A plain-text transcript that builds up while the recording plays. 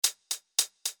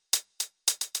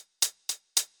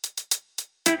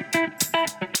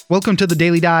Welcome to the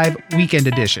Daily Dive Weekend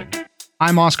Edition.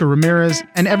 I'm Oscar Ramirez,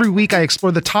 and every week I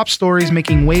explore the top stories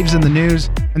making waves in the news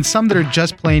and some that are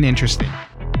just plain interesting.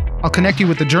 I'll connect you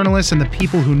with the journalists and the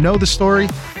people who know the story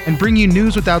and bring you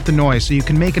news without the noise so you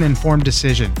can make an informed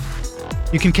decision.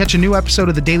 You can catch a new episode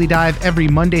of the Daily Dive every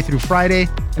Monday through Friday,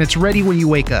 and it's ready when you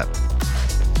wake up.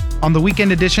 On the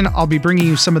Weekend Edition, I'll be bringing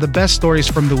you some of the best stories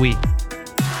from the week.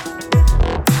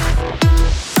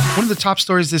 One of the top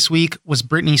stories this week was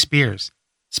Britney Spears.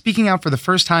 Speaking out for the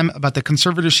first time about the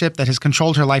conservatorship that has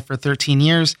controlled her life for 13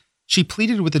 years, she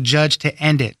pleaded with the judge to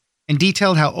end it and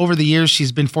detailed how over the years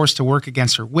she's been forced to work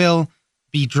against her will,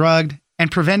 be drugged,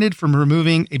 and prevented from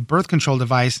removing a birth control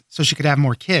device so she could have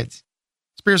more kids.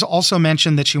 Spears also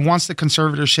mentioned that she wants the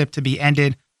conservatorship to be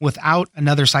ended without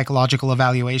another psychological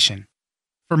evaluation.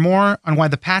 For more on why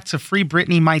the path to free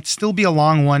Britney might still be a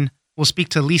long one, we'll speak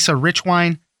to Lisa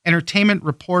Richwine, entertainment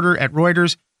reporter at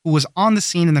Reuters, who was on the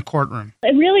scene in the courtroom.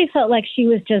 It really felt like she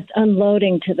was just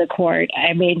unloading to the court.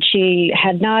 I mean, she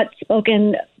had not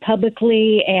spoken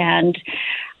publicly and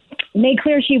made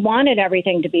clear she wanted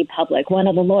everything to be public. One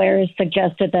of the lawyers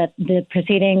suggested that the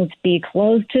proceedings be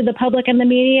closed to the public and the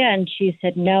media, and she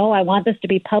said, no, I want this to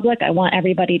be public. I want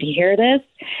everybody to hear this.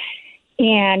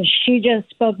 And she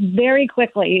just spoke very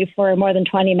quickly for more than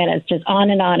 20 minutes, just on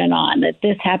and on and on, that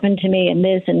this happened to me and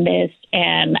this and this.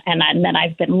 And then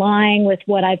I've been lying with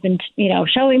what I've been,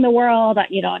 showing the world.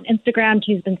 On Instagram,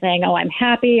 she's been saying, oh, I'm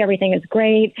happy. Everything is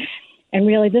great. And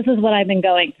really, this is what I've been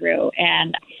going through.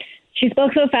 And she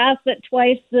spoke so fast that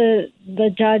twice the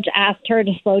judge asked her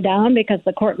to slow down because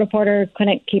the court reporter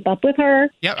couldn't keep up with her.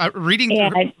 Yeah,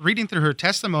 reading through her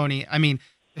testimony, I mean,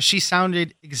 she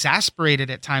sounded exasperated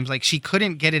at times, like she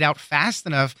couldn't get it out fast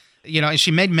enough. And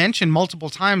she made mention multiple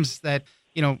times that,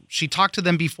 she talked to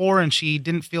them before and she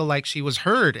didn't feel like she was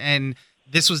heard. And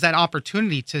this was that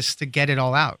opportunity to get it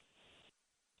all out.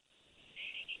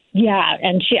 Yeah.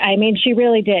 And she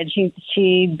really did.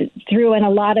 She threw in a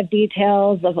lot of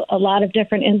details of a lot of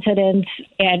different incidents.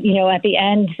 And, at the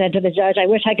end said to the judge, I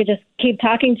wish I could just keep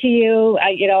talking to you.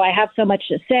 I have so much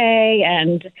to say.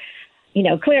 And,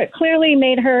 clearly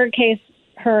made her case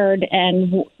heard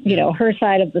and, her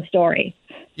side of the story.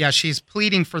 Yeah, she's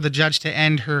pleading for the judge to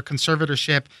end her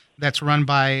conservatorship that's run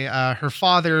by her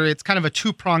father. It's kind of a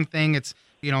two-pronged thing. It's,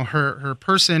 her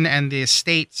person and the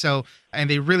estate. And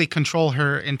they really control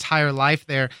her entire life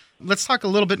there. Let's talk a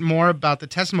little bit more about the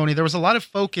testimony. There was a lot of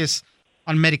focus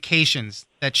on medications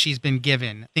that she's been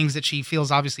given, things that she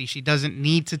feels obviously she doesn't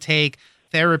need to take,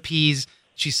 therapies.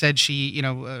 She said she,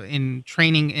 in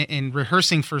training, in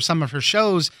rehearsing for some of her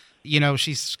shows,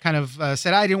 she's kind of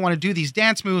said, I didn't want to do these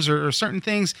dance moves or certain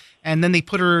things. And then they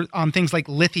put her on things like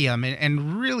lithium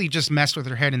and really just messed with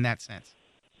her head in that sense.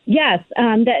 Yes,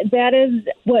 that is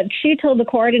what she told the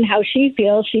court and how she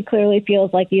feels. She clearly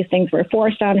feels like these things were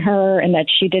forced on her and that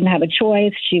she didn't have a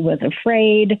choice. She was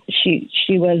afraid.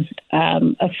 She was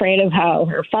afraid of how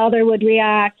her father would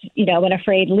react, and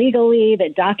afraid legally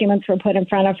that documents were put in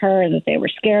front of her and that they were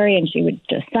scary and she would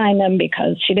just sign them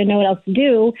because she didn't know what else to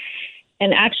do.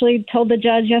 And actually told the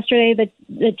judge yesterday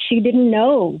that she didn't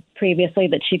know previously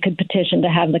that she could petition to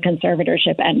have the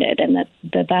conservatorship ended, and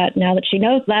that now that she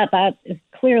knows that is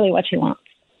clearly what she wants.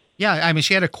 Yeah, I mean,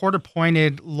 she had a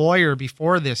court-appointed lawyer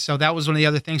before this, so that was one of the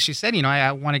other things she said,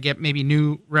 I want to get maybe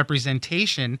new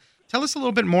representation. Tell us a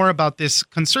little bit more about this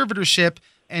conservatorship,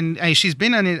 and she's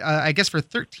been on it, I guess, for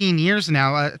 13 years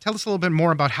now. Tell us a little bit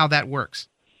more about how that works.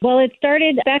 Well, it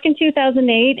started back in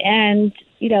 2008, and,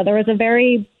 there was a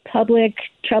very public,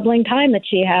 troubling time that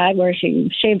she had where she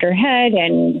shaved her head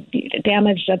and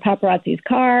damaged a paparazzi's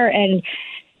car, and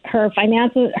her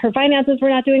finances were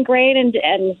not doing great, and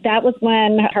that was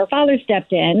when her father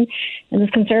stepped in, and this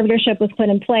conservatorship was put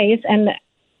in place. And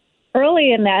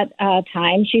early in that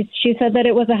time, she said that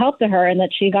it was a help to her and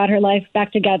that she got her life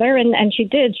back together, and she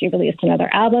did. She released another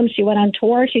album. She went on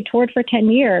tour. She toured for 10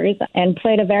 years and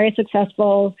played a very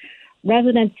successful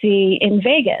residency in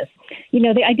Vegas.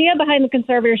 The idea behind the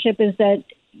conservatorship is that,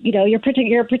 you're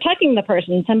protecting the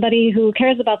person. Somebody who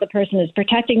cares about the person is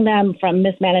protecting them from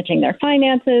mismanaging their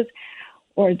finances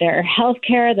or their health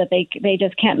care, that they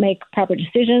just can't make proper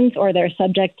decisions, or they're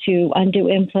subject to undue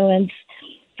influence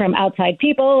from outside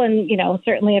people. And,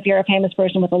 certainly if you're a famous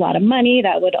person with a lot of money,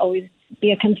 that would always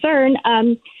be a concern.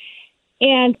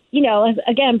 And,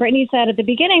 again, Britney said at the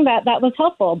beginning that was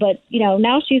helpful. But,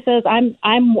 now she says,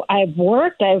 I've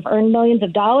worked, I've earned millions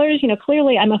of dollars.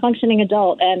 Clearly I'm a functioning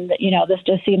adult. And, this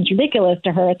just seems ridiculous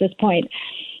to her at this point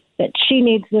that she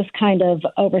needs this kind of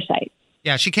oversight.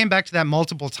 Yeah, she came back to that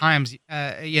multiple times,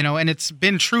 and it's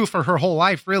been true for her whole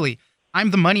life, really. I'm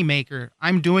the moneymaker.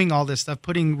 I'm doing all this stuff,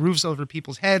 putting roofs over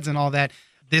people's heads and all that.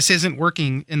 this isn't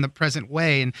working in the present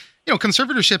way. And,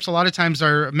 conservatorships a lot of times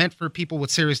are meant for people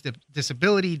with serious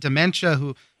disability, dementia,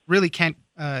 who really can't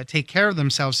take care of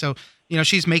themselves. So,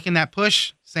 she's making that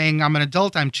push, saying, I'm an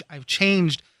adult, I've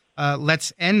changed,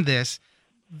 let's end this.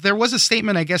 There was a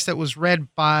statement, I guess, that was read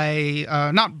by,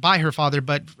 not by her father,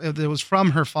 but it was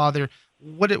from her father.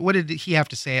 What did he have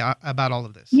to say about all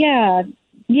of this? Yeah.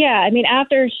 I mean,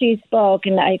 after she spoke,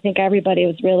 and I think everybody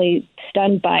was really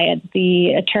stunned by it,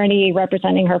 the attorney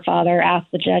representing her father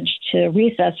asked the judge to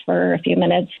recess for a few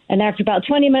minutes. And after about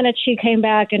 20 minutes, she came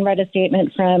back and read a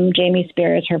statement from Jamie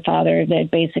Spears, her father, that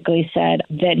basically said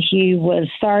that he was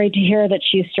sorry to hear that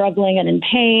she's struggling and in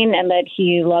pain, and that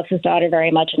he loves his daughter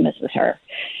very much and misses her.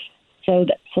 So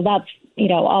that's,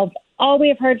 all we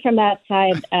have heard from that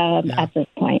side at this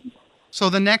point. So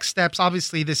the next steps,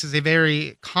 obviously, this is a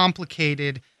very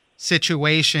complicated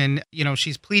situation.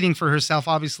 She's pleading for herself.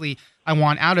 Obviously, I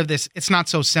want out of this. It's not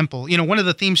so simple. One of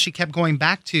the themes she kept going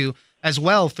back to as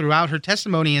well throughout her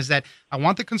testimony is that I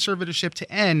want the conservatorship to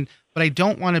end, but I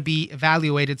don't want to be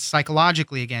evaluated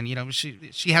psychologically again.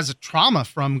 She has a trauma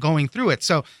from going through it.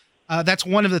 So that's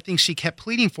one of the things she kept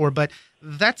pleading for. But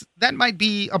that might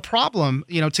be a problem,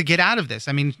 to get out of this.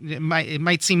 I mean, it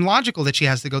might seem logical that she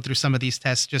has to go through some of these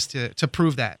tests just to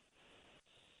prove that.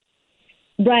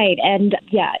 Right. And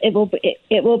yeah, it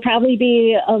will probably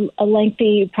be a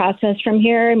lengthy process from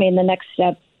here. I mean, the next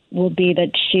step will be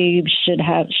that she should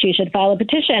file a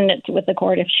petition with the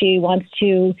court if she wants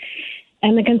to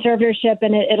end the conservatorship,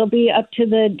 and it'll be up to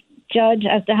the judge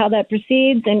as to how that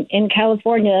proceeds. And in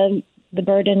California, the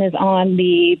burden is on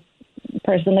the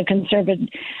person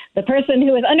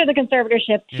who is under the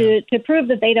conservatorship to prove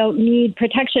that they don't need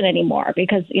protection anymore.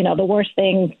 Because, the worst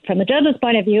thing from the judge's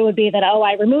point of view would be that,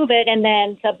 I remove it and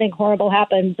then something horrible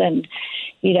happens and,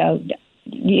 you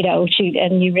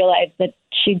realize that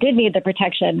she did need the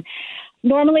protection.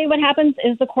 Normally what happens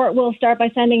is the court will start by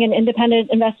sending an independent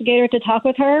investigator to talk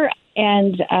with her.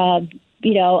 And,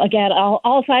 again,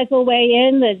 all sides will weigh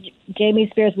in. Jamie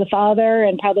Spears, the father,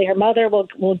 and probably her mother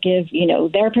will give,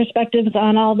 their perspectives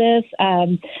on all this.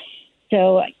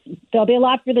 So there'll be a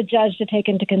lot for the judge to take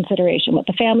into consideration, what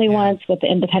the family wants, what the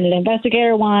independent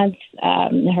investigator wants,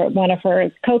 one of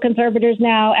her co-conservators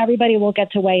now. Everybody will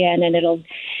get to weigh in, and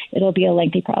it'll be a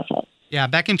lengthy process. Yeah,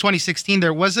 back in 2016,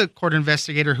 there was a court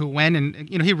investigator who went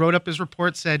and he wrote up his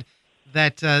report, said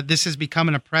that this has become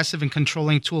an oppressive and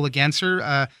controlling tool against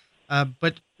her.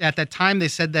 But at that time, they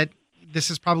said that this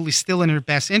is probably still in her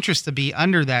best interest to be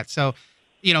under that. So,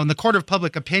 in the court of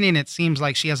public opinion, it seems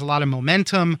like she has a lot of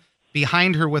momentum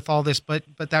behind her with all this, but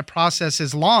that process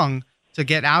is long to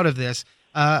get out of this.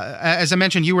 As I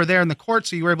mentioned, you were there in the court,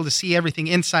 so you were able to see everything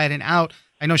inside and out.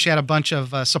 I know she had a bunch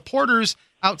of supporters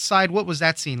outside. What was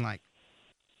that scene like?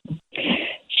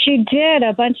 She did.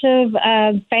 A bunch of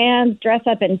fans dress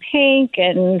up in pink,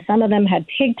 and some of them had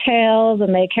pigtails,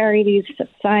 and they carry these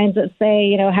signs that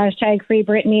say, hashtag Free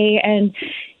Britney. And,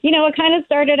 it kind of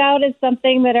started out as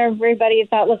something that everybody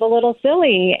thought was a little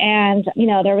silly. And,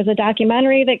 there was a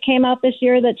documentary that came out this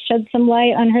year that shed some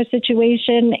light on her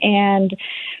situation. And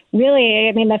really,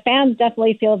 I mean, the fans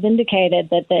definitely feel vindicated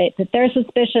that their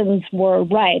suspicions were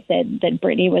right, that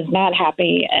Britney was not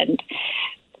happy and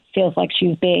feels like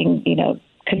she's being,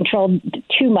 controlled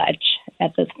too much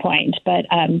at this point. But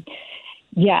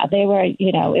they were,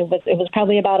 it was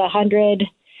probably about 100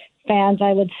 fans,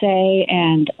 I would say,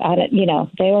 and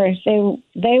they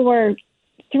were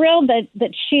thrilled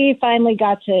that she finally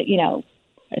got to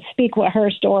speak what her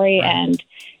story and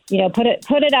put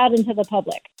it out into the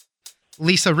public.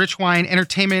 Lisa Richwine,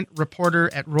 entertainment reporter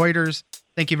at Reuters.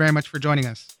 Thank you very much for joining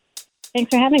us. Thanks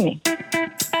for having me.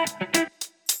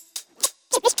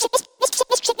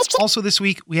 Also this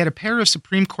week, we had a pair of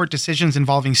Supreme Court decisions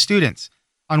involving students.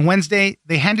 On Wednesday,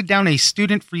 they handed down a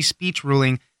student free speech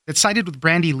ruling that sided with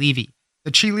Brandy Levy,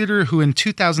 the cheerleader who in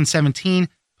 2017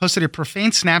 posted a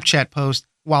profane Snapchat post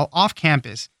while off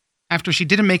campus after she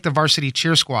didn't make the varsity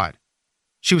cheer squad.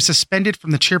 She was suspended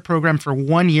from the cheer program for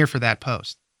 1 year for that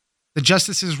post. The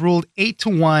justices ruled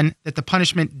 8-1 that the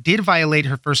punishment did violate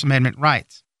her First Amendment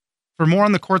rights. For more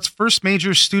on the court's first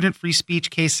major student free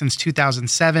speech case since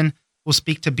 2007, we'll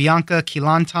speak to Bianca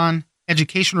Quilantan,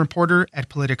 education reporter at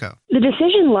Politico. The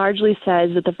decision largely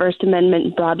says that the First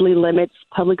Amendment broadly limits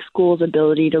public schools'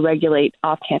 ability to regulate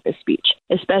off-campus speech,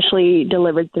 especially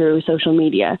delivered through social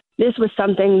media. This was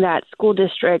something that school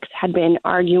districts had been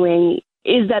arguing,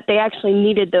 is that they actually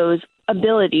needed those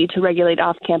ability to regulate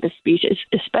off-campus speech,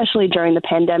 especially during the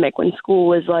pandemic when school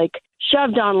was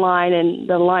shoved online and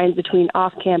the lines between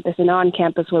off-campus and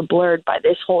on-campus were blurred by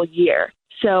this whole year.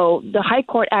 So the high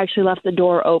court actually left the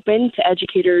door open to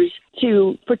educators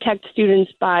to protect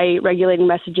students by regulating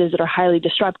messages that are highly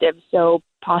disruptive. So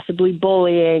possibly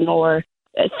bullying or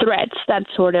threats, that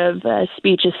sort of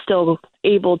speech is still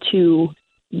able to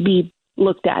be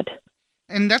looked at.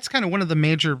 And that's kind of one of the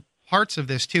major parts of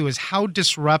this, too, is how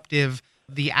disruptive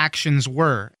the actions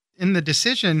were. In the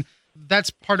decision, that's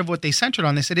part of what they centered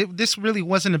on. They said this really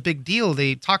wasn't a big deal.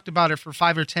 They talked about it for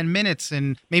 5 or 10 minutes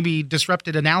and maybe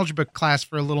disrupted an algebra class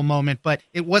for a little moment, but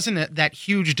it wasn't that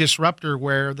huge disruptor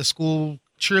where the school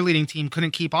cheerleading team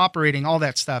couldn't keep operating, all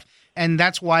that stuff. And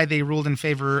that's why they ruled in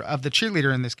favor of the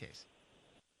cheerleader in this case.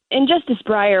 And Justice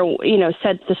Breyer,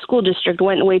 said the school district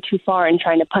went way too far in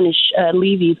trying to punish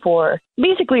Levy for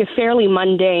basically a fairly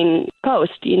mundane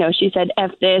post. She said,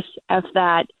 F this, F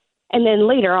that. And then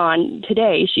later on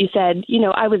today, she said,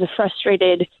 I was a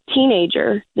frustrated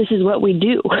teenager. This is what we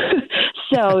do.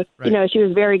 So, right. She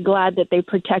was very glad that they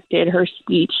protected her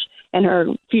speech and her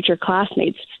future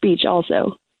classmates' speech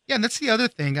also. Yeah, and that's the other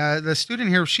thing. The student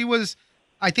here, she was,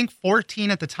 I think,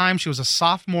 14 at the time. She was a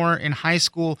sophomore in high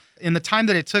school. In the time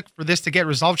that it took for this to get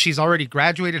resolved, she's already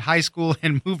graduated high school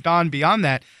and moved on beyond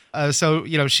that. So,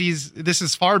 this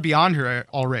is far beyond her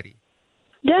already.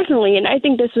 Definitely, and I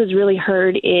think this was really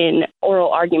heard in oral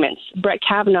arguments. Brett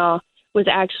Kavanaugh was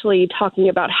actually talking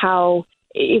about how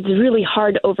it's really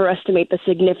hard to overestimate the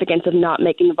significance of not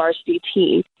making the varsity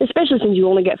team, especially since you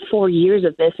only get 4 years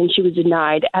of this, and she was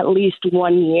denied at least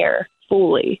 1 year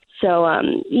fully. So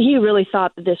he really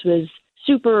thought that this was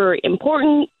super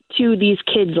important to these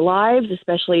kids' lives,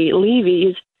 especially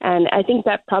Levy's, and I think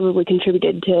that probably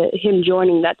contributed to him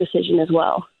joining that decision as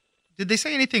well. Did they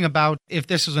say anything about if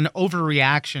this was an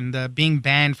overreaction, the being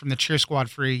banned from the cheer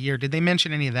squad for a year? Did they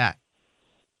mention any of that?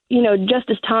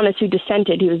 Justice Thomas, who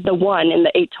dissented, who was the one in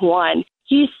the 8-1,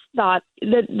 he thought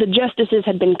that the justices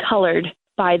had been colored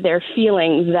by their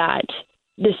feeling that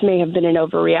this may have been an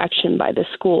overreaction by the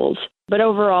schools. But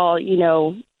overall,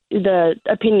 the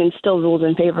opinion still rules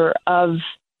in favor of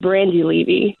Brandy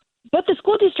Levy. But the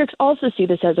school districts also see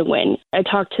this as a win. I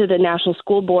talked to the National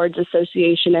School Boards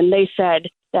Association, and they said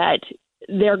that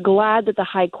they're glad that the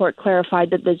high court clarified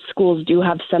that the schools do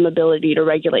have some ability to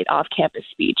regulate off-campus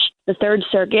speech. The Third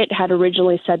Circuit had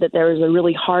originally said that there was a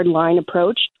really hard line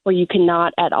approach where you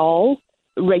cannot at all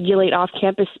regulate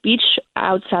off-campus speech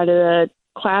outside of the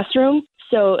classroom.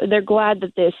 So they're glad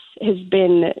that this has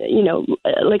been,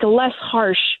 like a less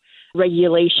harsh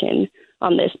regulation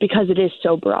on this because it is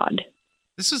so broad.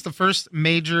 This is the first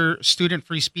major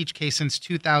student-free speech case since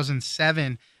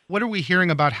 2007. What are we hearing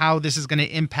about how this is going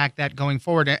to impact that going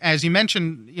forward? As you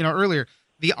mentioned, earlier,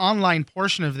 the online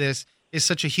portion of this is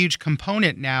such a huge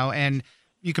component now, and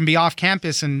you can be off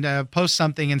campus and post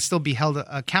something and still be held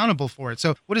accountable for it.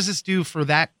 So what does this do for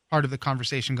that part of the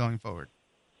conversation going forward?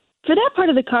 For that part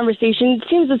of the conversation, it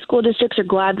seems the school districts are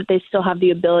glad that they still have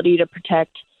the ability to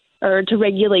protect or to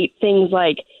regulate things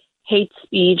like hate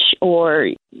speech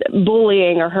or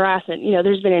bullying or harassment.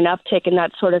 There's been an uptick in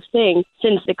that sort of thing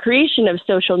since the creation of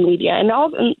social media. And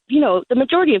the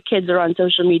majority of kids are on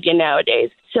social media nowadays.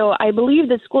 So I believe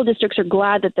that school districts are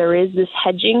glad that there is this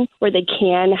hedging where they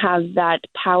can have that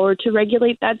power to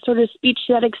regulate that sort of speech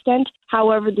to that extent.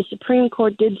 However, the Supreme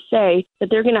Court did say that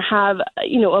they're going to have,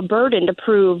 a burden to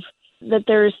prove that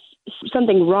there's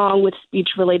something wrong with speech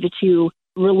related to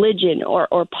religion or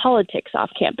politics off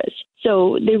campus.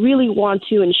 So they really want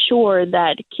to ensure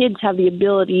that kids have the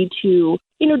ability to,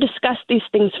 discuss these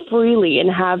things freely and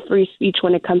have free speech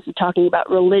when it comes to talking about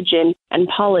religion and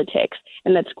politics,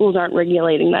 and that schools aren't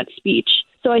regulating that speech.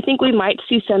 So I think we might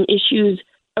see some issues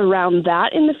around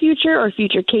that in the future or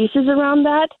future cases around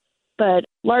that. But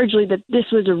largely that this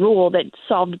was a rule that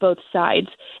solved both sides.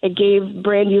 It gave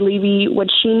Brandy Levy what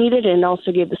she needed and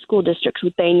also gave the school districts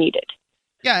what they needed.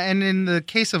 Yeah, and in the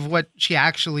case of what she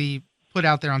actually put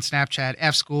out there on Snapchat,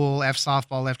 F school, F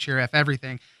softball, F cheer, F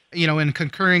everything, in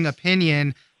concurring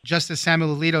opinion, Justice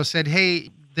Samuel Alito said, hey,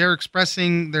 they're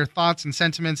expressing their thoughts and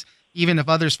sentiments. Even if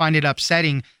others find it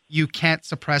upsetting, you can't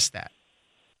suppress that.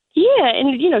 Yeah,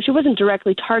 and, she wasn't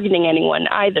directly targeting anyone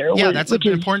either. Yeah, that's an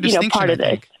important distinction, part of I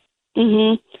think.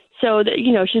 Mm-hmm. So,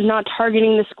 she's not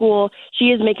targeting the school. She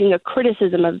is making a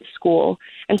criticism of the school,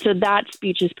 and so that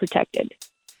speech is protected.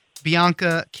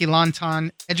 Bianca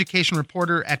Quilanton, education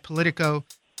reporter at Politico.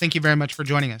 Thank you very much for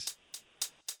joining us.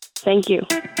 Thank you.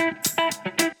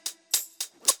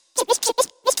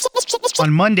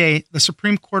 On Monday, the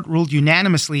Supreme Court ruled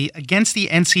unanimously against the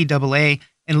NCAA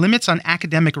and limits on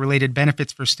academic-related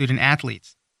benefits for student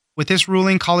athletes. With this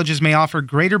ruling, colleges may offer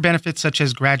greater benefits such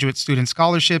as graduate student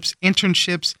scholarships,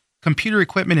 internships, computer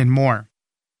equipment, and more.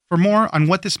 For more on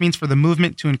what this means for the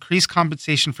movement to increase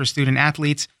compensation for student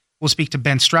athletes, we'll speak to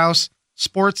Ben Strauss,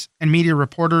 sports and media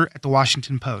reporter at The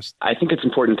Washington Post. I think it's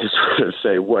important to sort of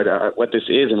say what this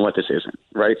is and what this isn't,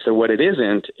 right? So what it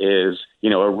isn't is,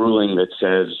 a ruling that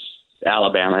says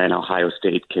Alabama and Ohio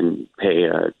State can pay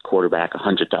a quarterback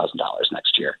 $100,000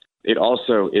 next year. It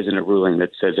also isn't a ruling that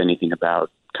says anything about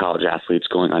college athletes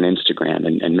going on Instagram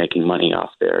and making money off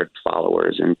their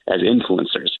followers and as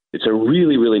influencers. It's a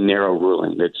really, really narrow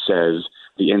ruling that says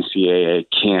the NCAA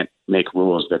can't make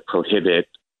rules that prohibit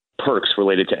perks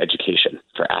related to education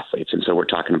for athletes. And so we're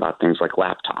talking about things like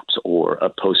laptops or a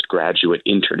postgraduate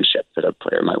internship that a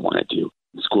player might want to do.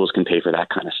 Schools can pay for that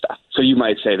kind of stuff. So you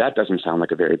might say that doesn't sound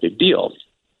like a very big deal.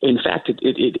 In fact,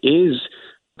 it is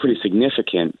pretty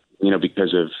significant,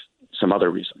 because of some other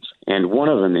reasons. And one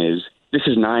of them is this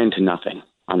is 9-0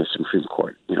 on the Supreme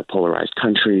Court. Polarized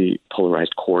country,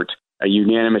 polarized court, a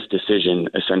unanimous decision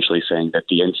essentially saying that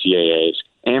the NCAA's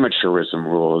amateurism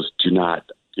rules do not,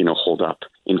 hold up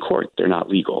in court. They're not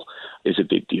legal, is a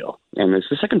big deal. And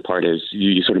the second part is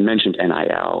you sort of mentioned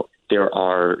NIL. There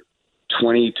are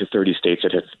 20 to 30 states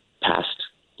that have passed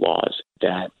laws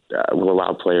that will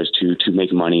allow players to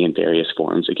make money in various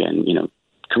forms. Again,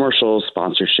 commercials,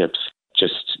 sponsorships,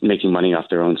 just making money off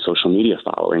their own social media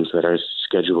followings that are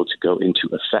scheduled to go into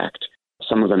effect,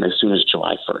 some of them as soon as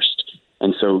July 1st.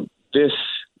 And so this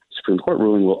Supreme Court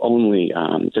ruling will only,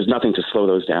 there's nothing to slow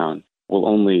those down, will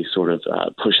only sort of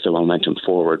push the momentum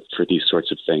forward for these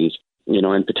sorts of things,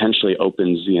 and potentially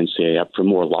opens the NCAA up for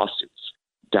more lawsuits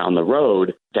down the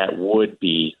road that would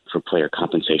be for player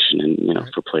compensation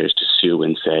and, for players to sue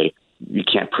and say, you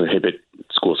can't prohibit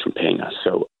schools from paying us.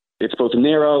 So it's both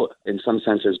narrow in some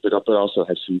senses, but also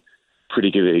has some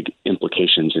pretty big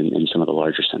implications in some of the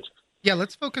larger senses. Yeah,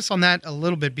 let's focus on that a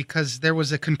little bit because there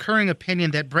was a concurring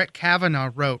opinion that Brett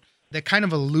Kavanaugh wrote that kind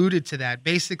of alluded to that,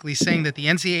 basically saying that the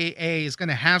NCAA is going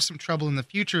to have some trouble in the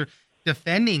future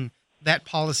defending that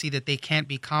policy that they can't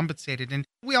be compensated. And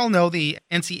we all know the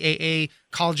NCAA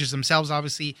colleges themselves,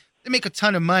 obviously, they make a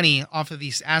ton of money off of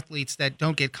these athletes that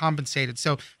don't get compensated.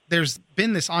 So there's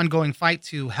been this ongoing fight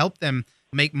to help them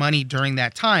make money during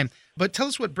that time. But tell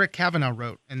us what Brett Kavanaugh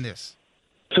wrote in this.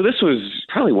 So this was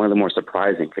probably one of the more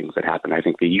surprising things that happened. I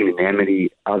think the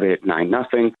unanimity of it,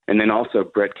 9-0, and then also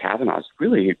Brett Kavanaugh's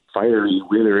really fiery,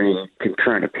 withering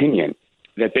concurrent opinion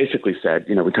that basically said,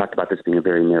 we talked about this being a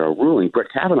very narrow ruling. Brett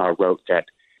Kavanaugh wrote that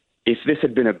if this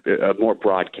had been a more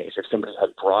broad case, if somebody had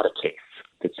brought a case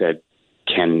that said,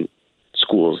 can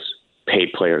schools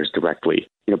pay players directly,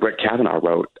 Brett Kavanaugh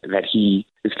wrote that he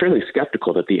is fairly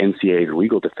skeptical that the NCAA's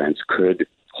legal defense could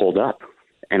hold up.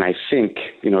 And I think,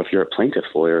 if you're a plaintiff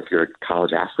lawyer, if you're a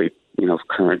college athlete,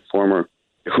 current, former,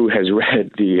 who has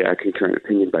read the concurrent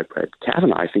opinion by Brett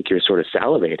Kavanaugh, I think you're sort of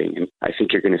salivating. And I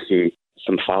think you're going to see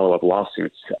some follow-up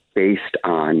lawsuits based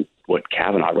on what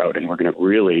Kavanaugh wrote. And we're going to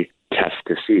really test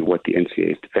to see what the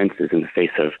NCAA's defense is in the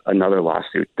face of another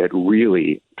lawsuit that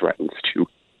really threatens to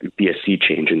be a sea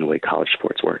change in the way college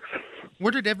sports works.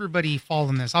 Where did everybody fall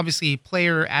in this? Obviously,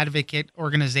 player advocate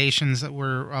organizations that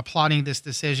were applauding this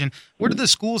decision. Where do the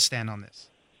schools stand on this?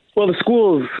 Well, the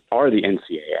schools are the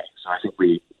NCAA. So I think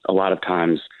we a lot of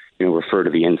times refer to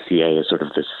the NCAA as sort of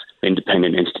this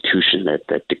independent institution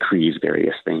that decrees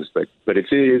various things. But it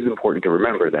is important to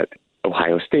remember that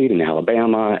Ohio State and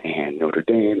Alabama and Notre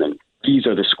Dame, and these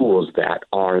are the schools that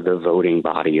are the voting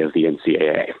body of the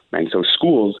NCAA. And so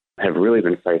schools have really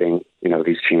been fighting,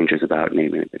 these changes about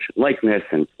name, image, and likeness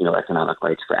and, economic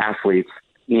rights for athletes.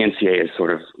 The NCAA is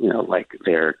sort of, like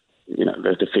their,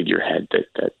 the figurehead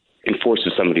that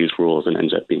enforces some of these rules and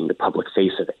ends up being the public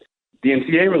face of it. The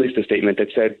NCAA released a statement that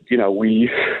said, we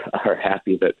are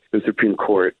happy that the Supreme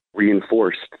Court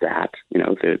reinforced that,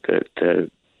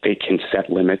 they can set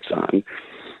limits on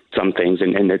some things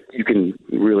and that you can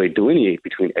really delineate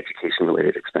between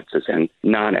education-related expenses and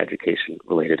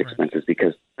non-education-related expenses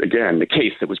because, again, the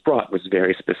case that was brought was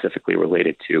very specifically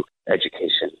related to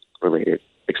education-related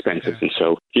expenses. And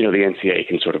so, the NCAA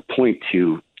can sort of point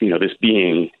to, this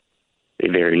being a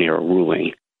very narrow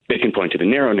ruling. They can point to the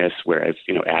narrowness, whereas,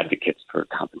 advocates for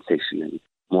compensation and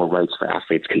more rights for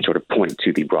athletes can sort of point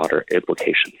to the broader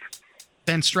implications.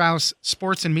 Ben Strauss,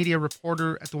 sports and media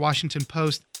reporter at The Washington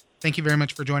Post. Thank you very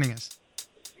much for joining us.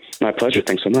 My pleasure.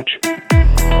 Thanks so much.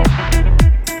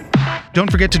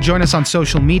 Don't forget to join us on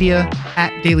social media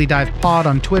at Daily Dive Pod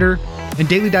on Twitter and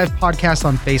Daily Dive Podcast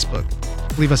on Facebook.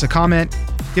 Leave us a comment,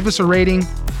 give us a rating,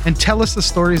 and tell us the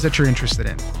stories that you're interested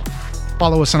in.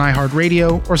 Follow us on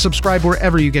iHeartRadio or subscribe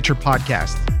wherever you get your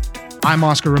podcasts. I'm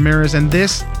Oscar Ramirez, and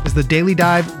this is the Daily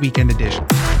Dive Weekend Edition.